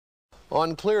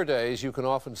On clear days, you can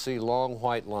often see long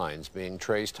white lines being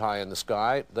traced high in the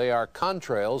sky. They are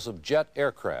contrails of jet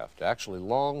aircraft, actually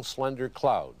long, slender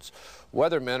clouds.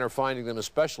 Weathermen are finding them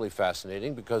especially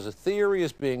fascinating because a theory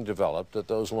is being developed that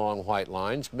those long white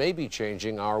lines may be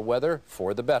changing our weather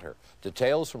for the better.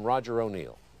 Details from Roger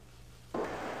O'Neill.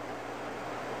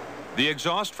 The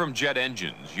exhaust from jet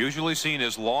engines, usually seen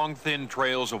as long, thin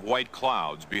trails of white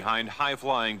clouds behind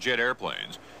high-flying jet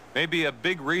airplanes, may be a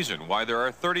big reason why there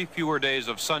are 30 fewer days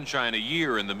of sunshine a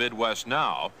year in the Midwest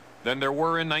now than there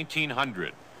were in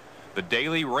 1900. The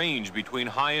daily range between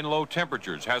high and low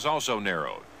temperatures has also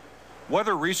narrowed.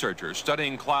 Weather researchers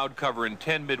studying cloud cover in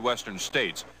 10 Midwestern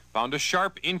states found a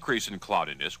sharp increase in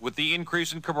cloudiness with the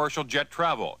increase in commercial jet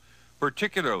travel.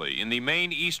 Particularly in the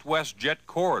main east-west jet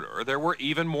corridor, there were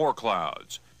even more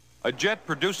clouds. A jet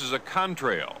produces a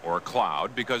contrail, or a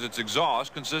cloud, because its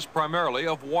exhaust consists primarily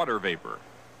of water vapor.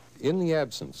 In the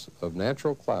absence of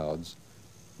natural clouds,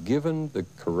 given the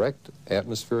correct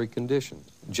atmospheric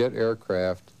conditions, jet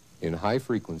aircraft in high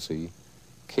frequency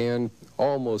can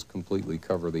almost completely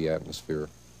cover the atmosphere,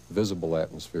 visible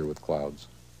atmosphere, with clouds.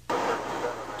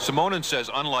 Simonin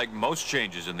says unlike most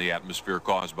changes in the atmosphere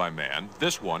caused by man,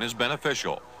 this one is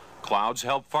beneficial. Clouds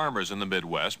help farmers in the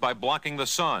Midwest by blocking the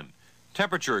sun.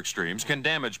 Temperature extremes can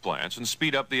damage plants and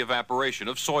speed up the evaporation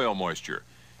of soil moisture.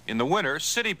 In the winter,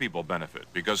 city people benefit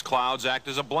because clouds act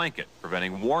as a blanket,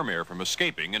 preventing warm air from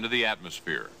escaping into the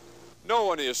atmosphere. No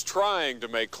one is trying to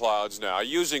make clouds now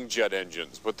using jet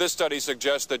engines, but this study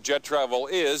suggests that jet travel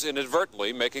is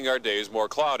inadvertently making our days more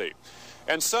cloudy.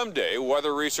 And someday,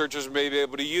 weather researchers may be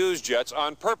able to use jets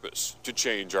on purpose to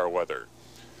change our weather.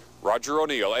 Roger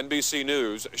O'Neill, NBC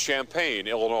News, Champaign,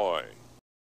 Illinois.